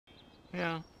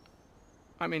Yeah.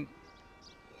 I mean,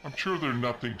 I'm sure they're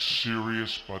nothing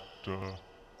serious, but,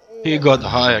 He got don't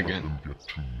high let again. them get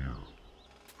too near.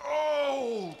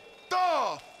 Oh,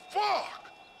 the fuck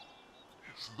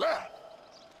is that?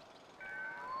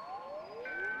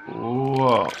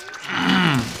 Whoa.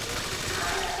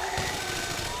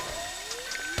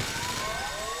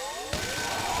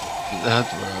 That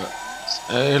was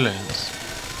aliens.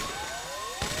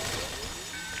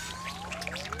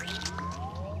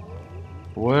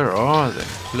 Where are they?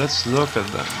 Let's look at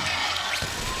them.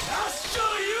 I'll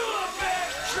show you a bit,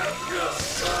 you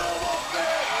son of a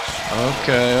bitch!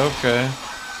 Okay, okay.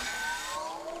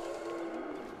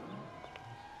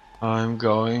 I'm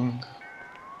going.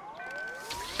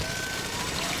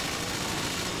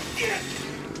 Get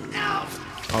out!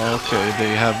 Okay,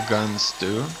 they have guns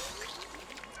too.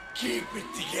 Keep it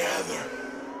together.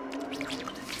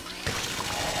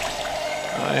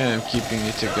 I am keeping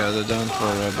it together, don't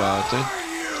worry about it. Are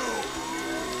you?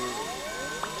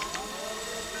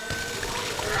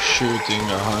 Shooting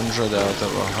 100 out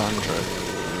of 100.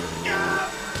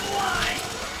 Blind!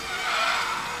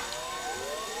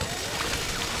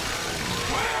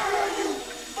 Where are you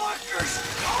fuckers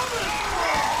coming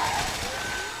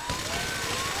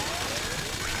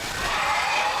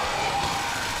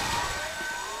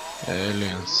from?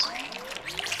 Aliens.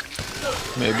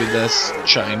 Maybe that's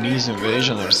Chinese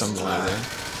invasion or something like that.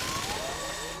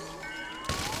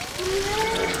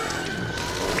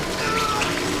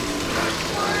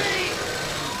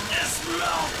 It's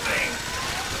melting!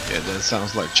 Yeah, that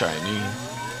sounds like Chinese.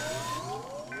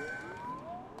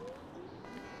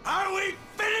 Are we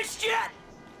finished yet?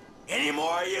 Any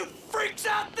more of you freaks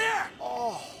out there?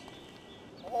 Oh,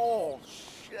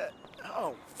 shit. I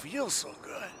don't feel so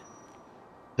good.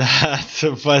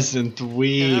 That wasn't and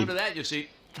weed. after that, you see,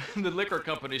 the liquor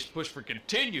companies push for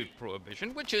continued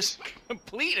prohibition, which is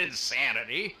complete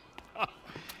insanity.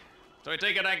 So I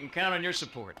take it I can count on your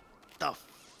support. The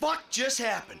fuck just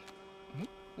happened?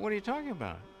 What are you talking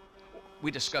about? We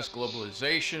discussed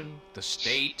globalization, the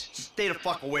state. Stay the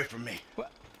fuck away from me. But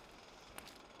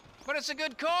it's a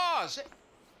good cause.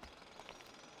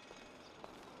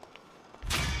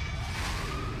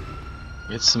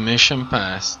 It's mission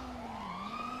passed.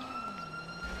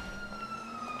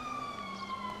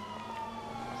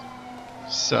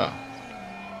 So.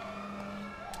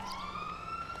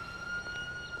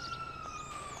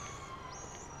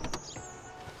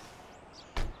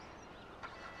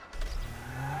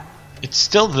 It's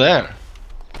still there.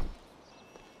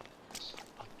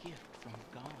 A gift from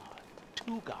God,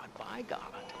 to God, by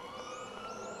God.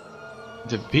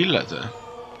 The piloter.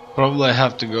 Probably I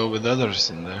have to go with others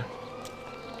in there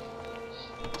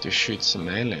to shoot some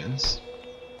aliens.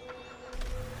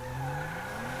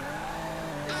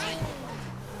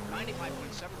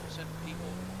 95.7% of people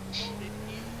voted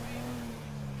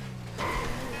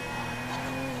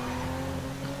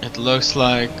in. It looks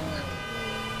like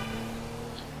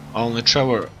only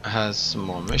Trevor has some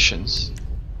more missions.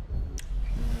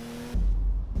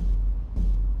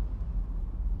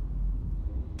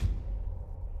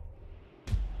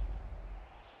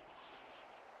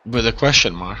 With a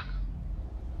question mark.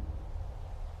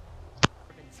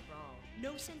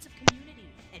 No sense of community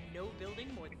and no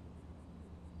building more than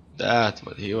That's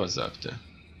what he was up to.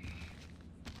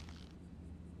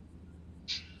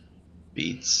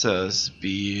 Pizzas,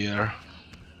 beer.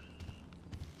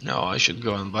 No, I should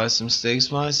go and buy some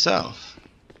steaks myself.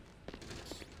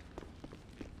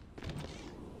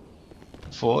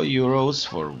 €4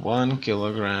 for 1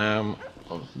 kilogram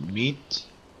of meat.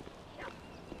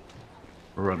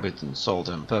 Rub it in salt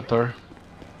and pepper.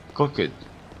 Cook it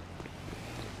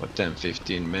for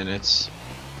 10-15 minutes.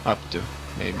 Up to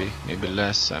maybe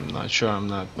less. I'm not sure. I'm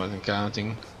not wasn't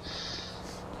counting.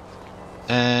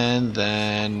 And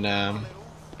then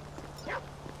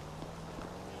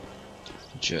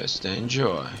just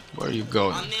enjoy. Where are you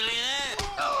going?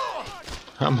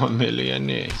 I'm a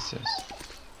millionaire, he says.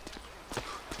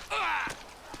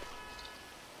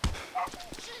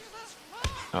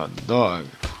 Oh, dog.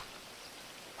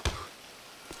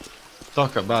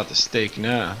 Talk about the steak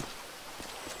now.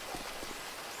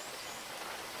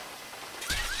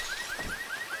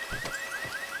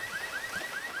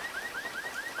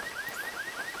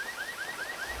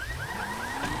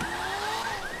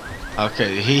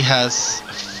 Okay, he has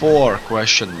 4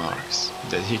 question marks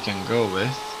that he can go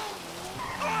with.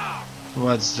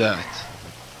 What's that?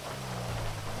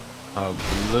 A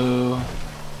blue.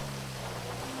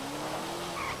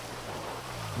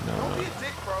 Don't be a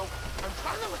dick, bro. I'm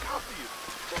trying to look out for you.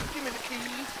 Just give me the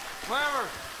keys. Whatever,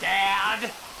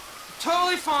 Dad.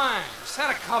 Totally fine. Just had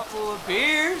a couple of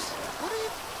beers. What are you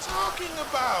talking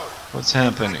about? What's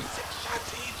happening? 6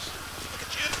 shots each. Look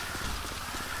at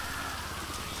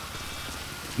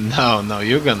you. No, no,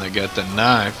 you're gonna get the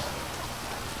knife.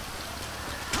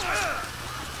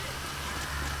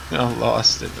 You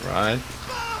lost it, right?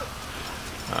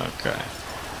 Okay.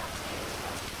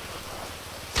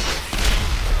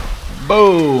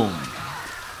 Boom!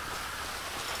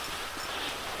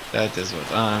 That is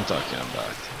what I'm talking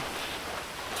about.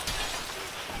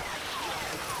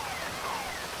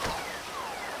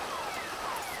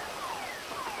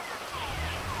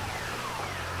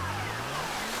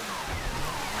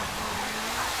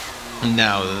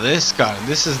 Now this car,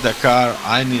 this is the car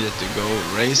I needed to go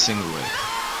racing with.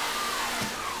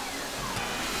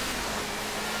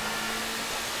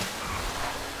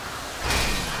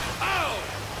 Oh,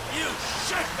 you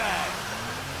shitbag!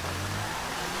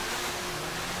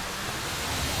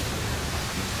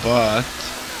 But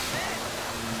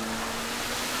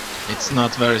it's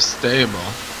not very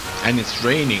stable, and it's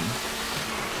raining,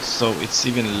 so it's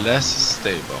even less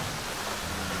stable.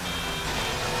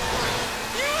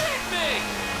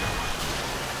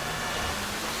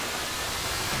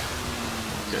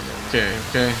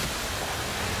 Okay.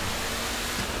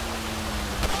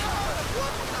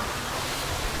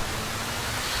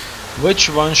 Which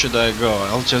one should I go?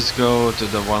 I'll just go to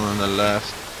the one on the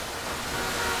left.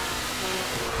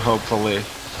 Hopefully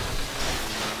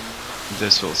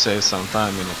this will save some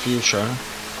time in the future.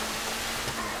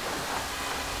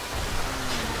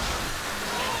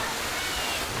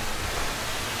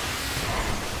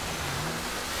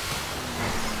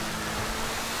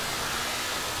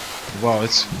 Wow,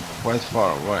 it's quite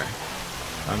far away.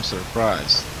 I'm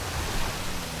surprised.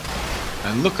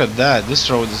 And look at that, this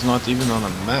road is not even on a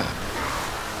map.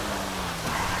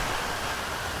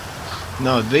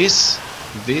 No, this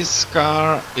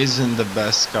car isn't the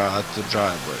best car to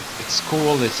drive with. It's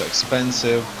cool, it's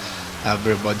expensive.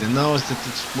 Everybody knows that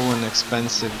it's cool and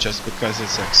expensive just because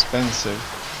it's expensive.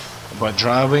 But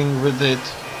driving with it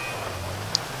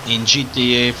in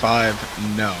GTA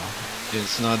 5, no.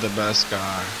 It's not the best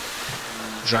car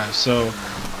to drive. So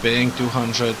paying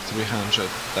 200,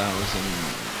 300,000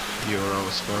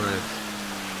 euros for it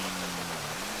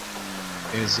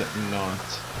is not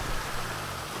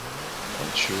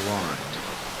what you want.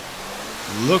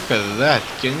 Look at that,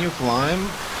 can you climb?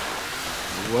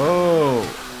 Whoa,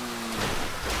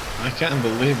 I can't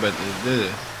believe it did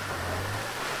it.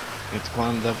 It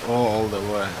climbed up all the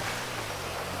way.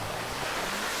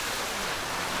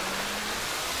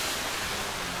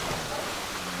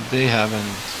 They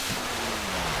haven't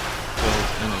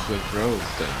built any good road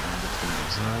there between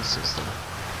these houses though.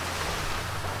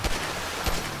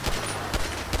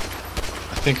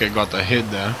 I think I got a hit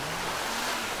there.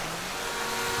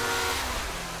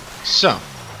 So,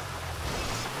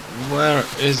 where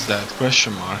is that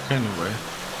question mark anyway?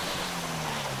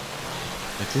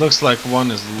 It looks like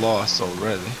one is lost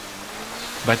already,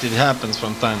 but it happens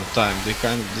from time to time. They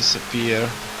kind of disappear,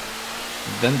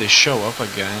 then they show up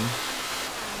again.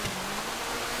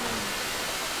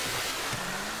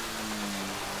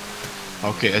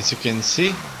 Okay, as you can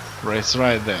see, it's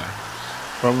right there.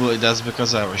 Probably that's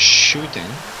because I was shooting.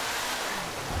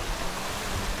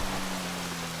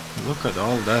 Look at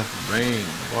all that rain,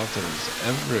 water is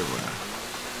everywhere.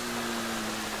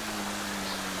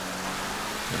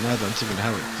 And I don't even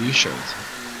have a t-shirt.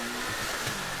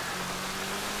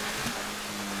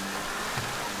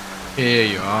 Here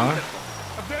you are.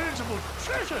 A veritable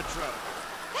treasure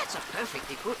trove. That's a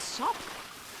perfectly good sock.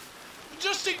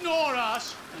 Just ignore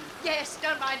us. Yes,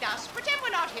 don't mind us. Pretend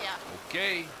we're not here.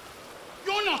 Okay.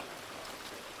 You're not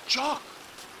Jock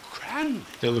Cranley,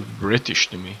 They look British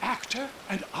to me. actor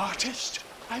and artist.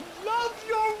 I love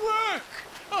your work.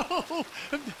 Oh,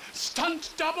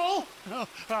 stunt double. Oh,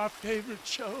 our favorite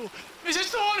show. Mrs.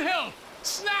 Thornhill,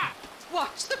 snap.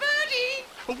 Watch the birdie.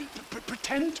 Oh,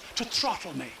 pretend to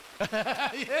throttle me.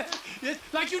 Yes, yes,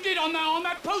 like you did on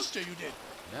that poster you did.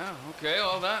 Yeah, okay,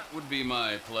 well, that would be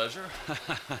my pleasure.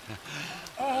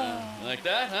 Like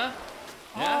that, huh?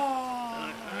 Yeah?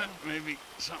 Like that, maybe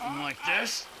something like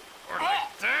this. Or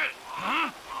like that,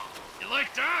 huh? You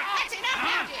like that? That's enough,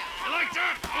 Huh? dear. You like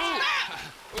that?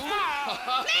 Ooh!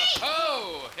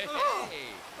 Oh! Hey!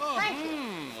 Thank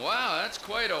you. Wow, that's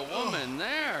quite a woman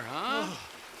there, huh?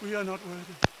 We are not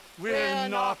worthy. We're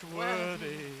not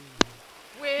worthy.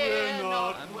 We're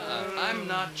not. I'm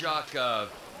not Jock,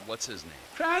 what's his name?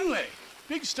 Cranley,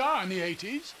 big star in the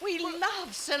 80s. We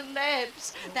love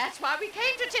celebs. That's why we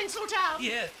came to Tinseltown.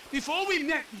 Yeah. Before we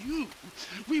met you,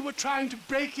 we were trying to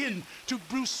break in to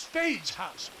Bruce Spade's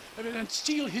house. and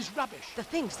steal his rubbish. The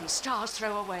things these stars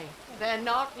throw away. They're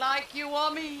not like you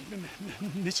or me.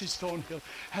 Mrs. Thornhill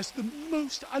has the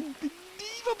most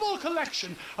unbelievable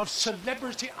collection of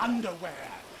celebrity underwear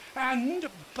and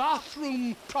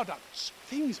bathroom products.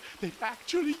 Things they've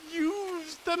actually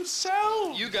used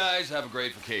themselves. You guys have a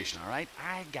great vacation, all right?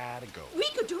 I gotta go. We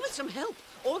could do with some help.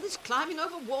 All this climbing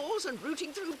over walls and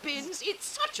rooting through bins. It's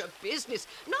such a business.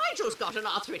 Nigel's got an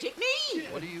arthritic knee.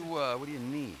 What do you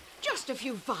need? Just a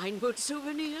few Vinewood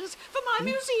souvenirs for my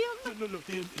museum.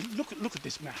 Look at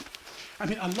this map. I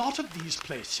mean, a lot of these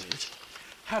places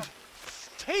have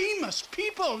famous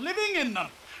people living in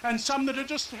them, and some that are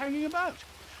just hanging about.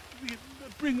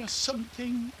 Bring us some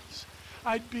things.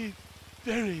 I'd be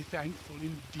very thankful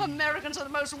indeed. Americans are the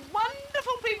most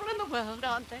wonderful people in the world,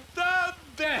 aren't they? The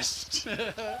best!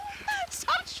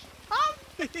 Such fun!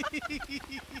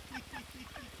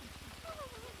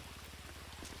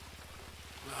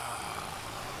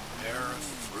 Pair of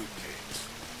fruitcakes.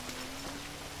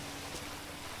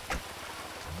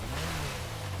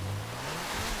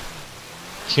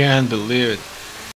 Can't believe it.